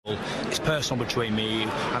It's personal between me and you,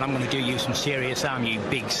 and I'm going to do you some serious harm, you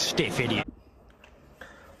big stiff idiot.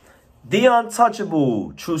 The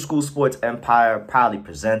Untouchable True School Sports Empire proudly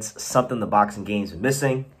presents something the boxing game's been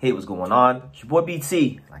missing. Hey, what's going on? It's your boy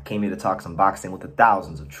BT. I came here to talk some boxing with the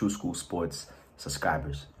thousands of True School Sports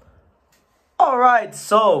subscribers. All right,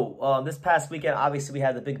 so this past weekend, obviously, we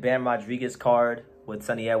had the big Bam Rodriguez card with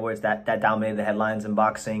Sonny Edwards that dominated the headlines in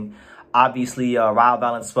boxing. Obviously, Raul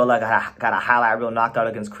Valenzuela got a highlight reel knockout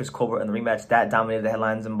against Chris Colbert in the rematch. That dominated the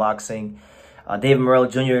headlines in boxing. David Morrell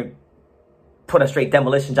Jr. put a straight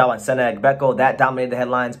demolition job on Sena Agbeko. That dominated the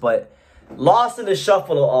headlines, but lost in the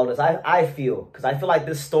shuffle of all this, I feel. Because I feel like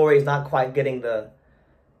this story is not quite getting the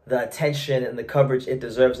attention and the coverage it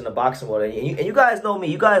deserves in the boxing world. And you guys know me.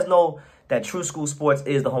 You guys know that True School Sports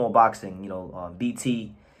is the home of boxing. You know,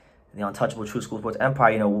 BT, the Untouchable True School Sports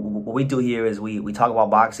Empire. You know, what we do here is we talk about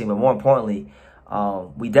boxing, but more importantly,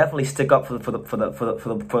 we definitely stick up for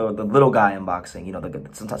the little guy in boxing. You know,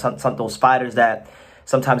 those fighters that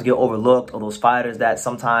sometimes get overlooked, or those fighters that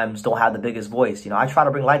sometimes don't have the biggest voice. You know, I try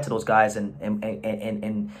to bring light to those guys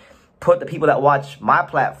and put the people that watch my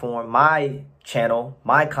platform, my channel,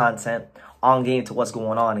 my content on game to what's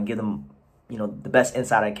going on and give them, you know, the best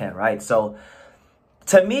insight I can, right? So,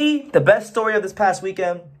 to me, the best story of this past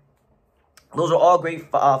weekend, those are all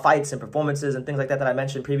great fights and performances and things like that I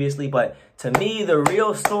mentioned previously. But to me, the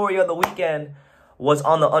real story of the weekend was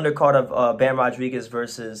on the undercard of Bam Rodriguez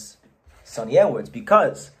versus Sonny Edwards,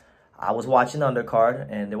 because I was watching the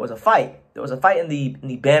undercard and there was a fight. There was a fight in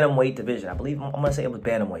the bantamweight division. I believe I'm gonna say it was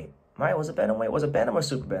bantamweight. Right? Was it bantamweight? Was it bantam or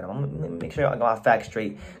super bantam? I'm gonna make sure I got my facts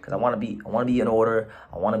straight, because I want to be in order.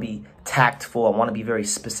 I want to be tactful. I want to be very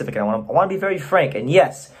specific. And I want to be very frank. And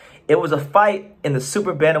yes, it was a fight in the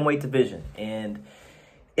super bantamweight division, and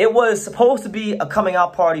it was supposed to be a coming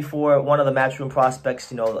out party for one of the Matchroom prospects.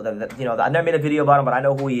 You know, I never made a video about him, but I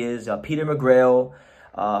know who he is. Peter Mcgrail,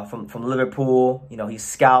 from Liverpool. You know, he's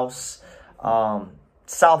Scouse,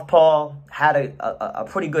 southpaw, had a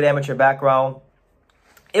pretty good amateur background.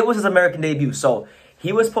 It was his American debut, so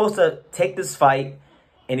he was supposed to take this fight,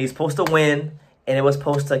 and he's supposed to win, and it was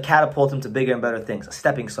supposed to catapult him to bigger and better things, a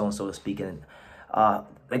stepping stone, so to speak. And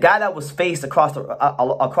the guy that was faced across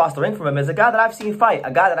the ring from him is a guy that I've seen fight,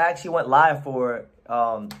 a guy that I actually went live for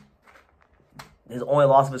his only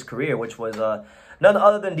loss of his career, which was none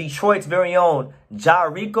other than Detroit's very own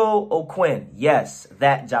Jarico O'Quinn. Yes,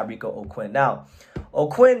 that Jarico O'Quinn. Now,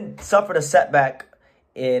 O'Quinn suffered a setback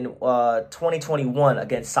in 2021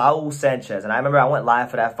 against Saul Sanchez, and I remember I went live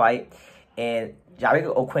for that fight, and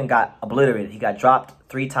Jarico O'Quinn got obliterated. He got dropped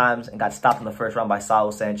 3 times and got stopped in the first round by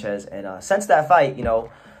Saul Sanchez. And since that fight, he's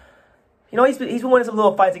been winning some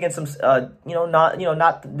little fights against some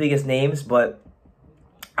not the biggest names, but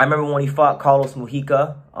I remember when he fought Carlos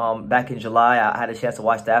Mujica back in July. I had a chance to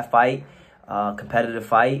watch that fight. Competitive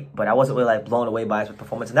fight, but I wasn't really blown away by his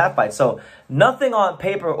performance in that fight. So nothing on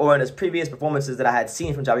paper or in his previous performances that I had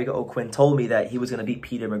seen from Jarico O'Quinn told me that he was going to beat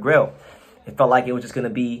Peter Mcgrail. It felt like it was just going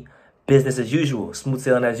to be business as usual, smooth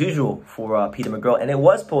sailing as usual for Peter Mcgrail, and it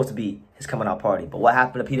was supposed to be his coming out party. But what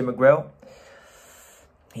happened to Peter Mcgrail?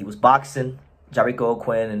 He was boxing Jarico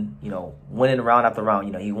O'Quinn and winning round after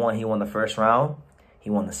round. He won the first round, he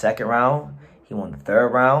won the second round, he won the third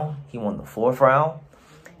round, he won the fourth round.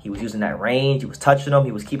 He was using that range. He was touching him.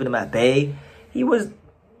 He was keeping him at bay. He was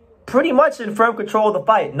pretty much in firm control of the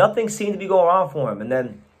fight. Nothing seemed to be going wrong for him. And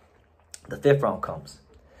then the 5th round comes.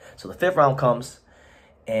 So the 5th round comes,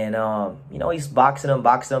 and he's boxing him.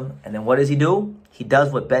 And then what does he do? He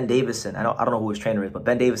does what Ben Davison, I don't know who his trainer is, but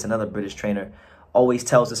Ben Davison, another British trainer, always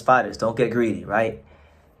tells his fighters, don't get greedy, right?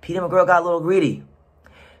 Peter Mcgrail got a little greedy.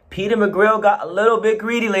 Peter Mcgrail got a little bit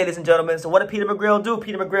greedy, ladies and gentlemen. So what did Peter Mcgrail do?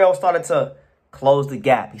 Peter Mcgrail started to close the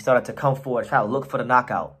gap. He started to come forward, try to look for the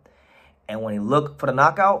knockout. And when he looked for the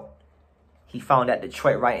knockout, he found that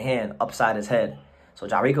Detroit right hand upside his head. So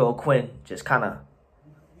Jarico O'Quinn just kind of,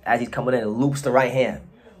 as he's coming in, loops the right hand.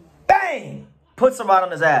 Bang! Puts him right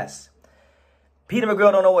on his ass. Peter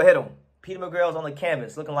Mcgrail don't know what hit him. Peter Mcgrail's on the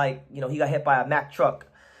canvas, looking like, he got hit by a Mack truck.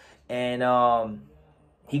 And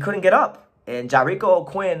he couldn't get up. And Jarico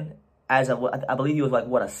O'Quinn, I believe he was a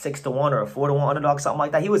 6-1 or a 4-1 underdog, something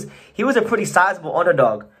like that. He was a pretty sizable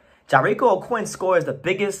underdog. Jarico O'Quinn scores the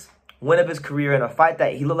biggest win of his career in a fight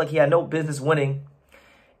that he looked like he had no business winning,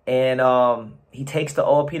 and he takes the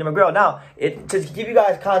old Peter Mcgrail. Now, to give you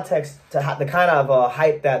guys context to the kind of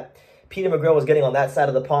hype that Peter Mcgrail was getting on that side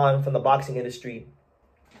of the pond from the boxing industry,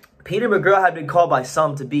 Peter Mcgrail had been called by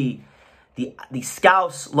some to be the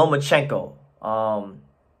Scouse Lomachenko.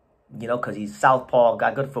 Because he's southpaw,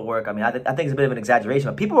 got good footwork. I mean, I think it's a bit of an exaggeration,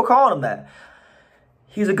 but people were calling him that.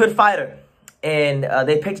 He's a good fighter. And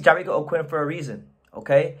they picked Jarico O'Quinn for a reason,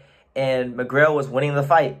 okay? And Mcgrail was winning the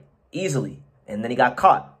fight easily, and then he got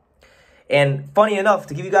caught. And funny enough,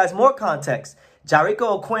 to give you guys more context, Jarico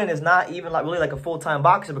O'Quinn is not even really like a full-time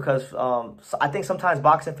boxer because I think sometimes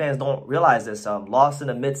boxing fans don't realize this. Lost in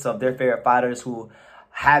the midst of their favorite fighters who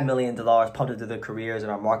have millions of dollars pumped into their careers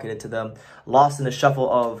and are marketed to them. Lost in the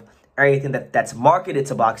shuffle of everything that's marketed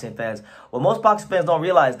to boxing fans. Well, most boxing fans don't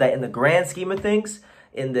realize that in the grand scheme of things,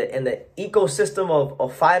 in the ecosystem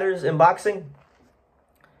of fighters in boxing,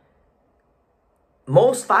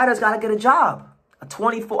 most fighters got to get a job, a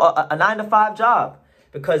 9-to-5 job,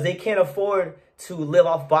 because they can't afford to live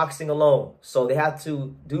off boxing alone. So they have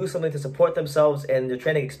to do something to support themselves and their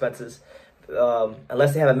training expenses,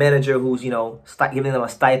 unless they have a manager who's, you know, giving them a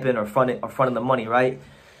stipend or fronting the money, right?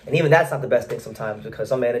 And even that's not the best thing sometimes, because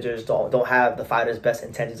some managers don't have the fighter's best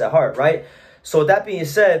intentions at heart, right? So with that being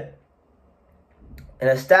said, and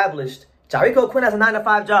established, Jarico O'Quinn has a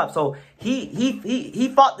 9-to-5 job. So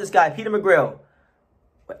he fought this guy, Peter Mcgrail,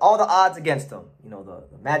 with all the odds against him. You know,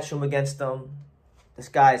 the matchroom against him. This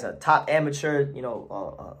guy's a top amateur, you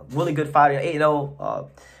know, really good fighter, 8-0,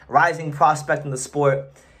 rising prospect in the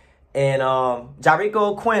sport. And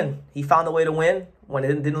Jarico O'Quinn, he found a way to win when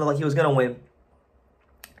it didn't look like he was going to win.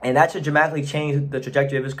 And that should dramatically change the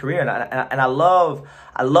trajectory of his career. And I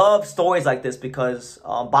love stories like this, because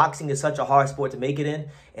boxing is such a hard sport to make it in.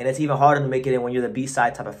 And it's even harder to make it in when you're the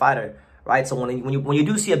B-side type of fighter, right? So when you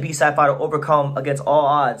do see a B-side fighter overcome against all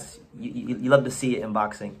odds, you love to see it in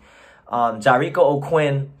boxing. Jarico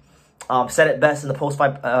O'Quinn said it best in the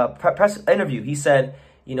post-fight press interview. He said,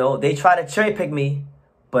 you know, they try to cherry pick me,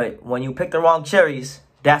 but when you pick the wrong cherries,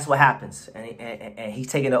 that's what happens. And he's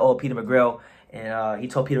taking the old Peter Mcgrail, and he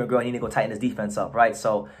told Peter Mcgrail he need to go tighten his defense up, right?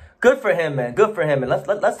 So good for him, man. Good for him. And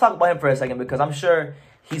let's talk about him for a second, because I'm sure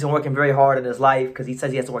he's been working very hard in his life, because he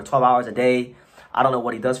says he has to work 12 hours a day. I don't know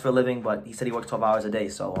what he does for a living, but he said he works 12 hours a day.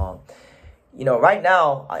 So, you know, right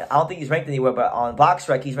now, I don't think he's ranked anywhere, but on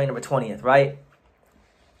BoxRec, he's ranked number 20th, right?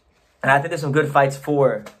 And I think there's some good fights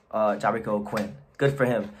for Jarico O'Quinn. Good for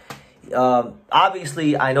him.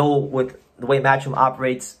 Obviously, I know with the way Matchroom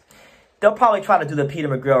operates, they'll probably try to do the Peter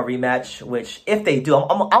Mcgrail rematch, which, if they do,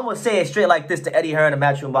 I'm going to say it straight like this to Eddie Hearn and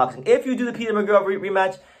Matchroom Boxing. If you do the Peter Mcgrail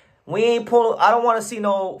rematch, we ain't pulling. I don't want to see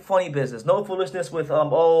no funny business, no foolishness with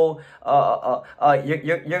you're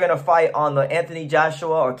gonna fight on the Anthony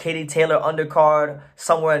Joshua or Katie Taylor undercard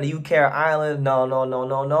somewhere in the UK or Ireland. No.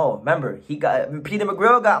 Remember, Peter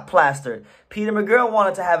Mcgrail got plastered. Peter Mcgrail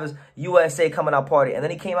wanted to have his USA coming out party, and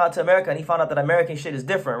then he came out to America and he found out that American shit is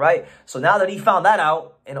different, right? So now that he found that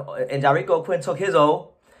out, and Jarico O'Quinn took his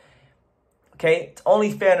O, okay, it's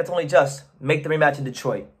only fair and it's only just make the rematch in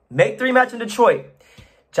Detroit. Make the rematch in Detroit.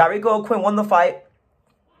 Jarico O'Quinn won the fight.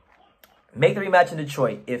 Make the rematch in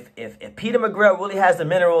Detroit. If Peter Mcgrail really has the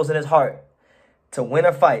minerals in his heart to win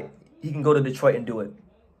a fight, he can go to Detroit and do it.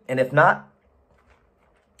 And if not,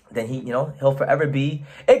 then he'll forever be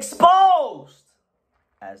exposed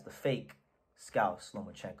as the fake Scouse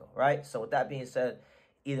Lomachenko, right? So with that being said,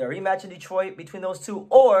 either a rematch in Detroit between those two,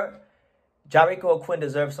 or Jarico O'Quinn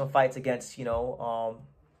deserves some fights against,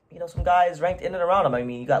 some guys ranked in and around him. I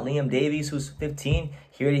mean, you got Liam Davies, who's 15.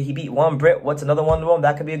 He beat one Brit. What's another one to him?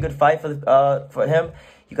 That could be a good fight for him.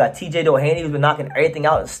 You got TJ Doheny, who's been knocking everything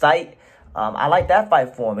out in sight. I like that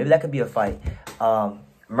fight for him. Maybe that could be a fight. Merjan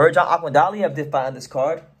Akmadali did fight on this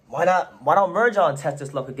card. Why don't Merjan test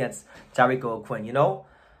his luck against Jarico O'Quinn,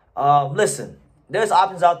 Listen, there's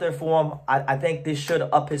options out there for him. I think this should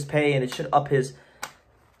up his pay, and it should up his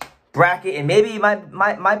bracket, and maybe it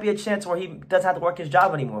might be a chance where he doesn't have to work his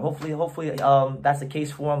job anymore. Hopefully that's the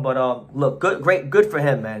case for him. But look, good for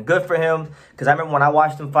him, man. Good for him, because I remember when I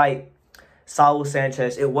watched him fight Saul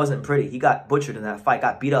Sanchez, it wasn't pretty. He got butchered in that fight,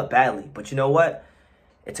 got beat up badly. But you know what?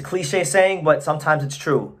 It's a cliche saying, but sometimes it's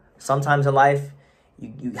true. Sometimes in life,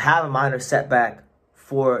 you have a minor setback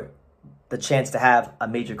for the chance to have a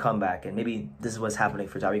major comeback, and maybe this is what's happening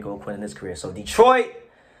for Jarico O'Quinn in his career. So Detroit,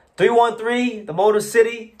 313, the Motor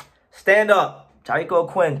City. Stand up. Jarico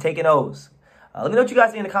O'Quinn taking O's. Let me know what you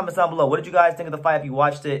guys think in the comments down below. What did you guys think of the fight if you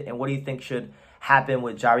watched it? And what do you think should happen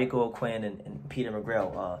with Jarico O'Quinn and Peter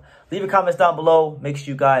Mcgrail? Leave your comments down below. Make sure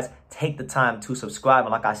you guys take the time to subscribe.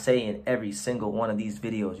 And like I say in every single one of these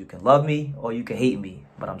videos, you can love me or you can hate me.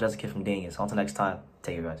 But I'm just a kid from Daniel. So until next time,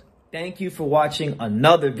 take care, guys. Thank you for watching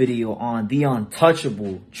another video on the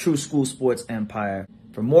untouchable True School Sports Empire.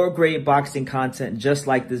 For more great boxing content just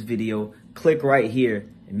like this video, click right here.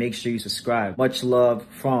 And make sure you subscribe. Much love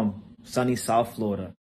from sunny South Florida.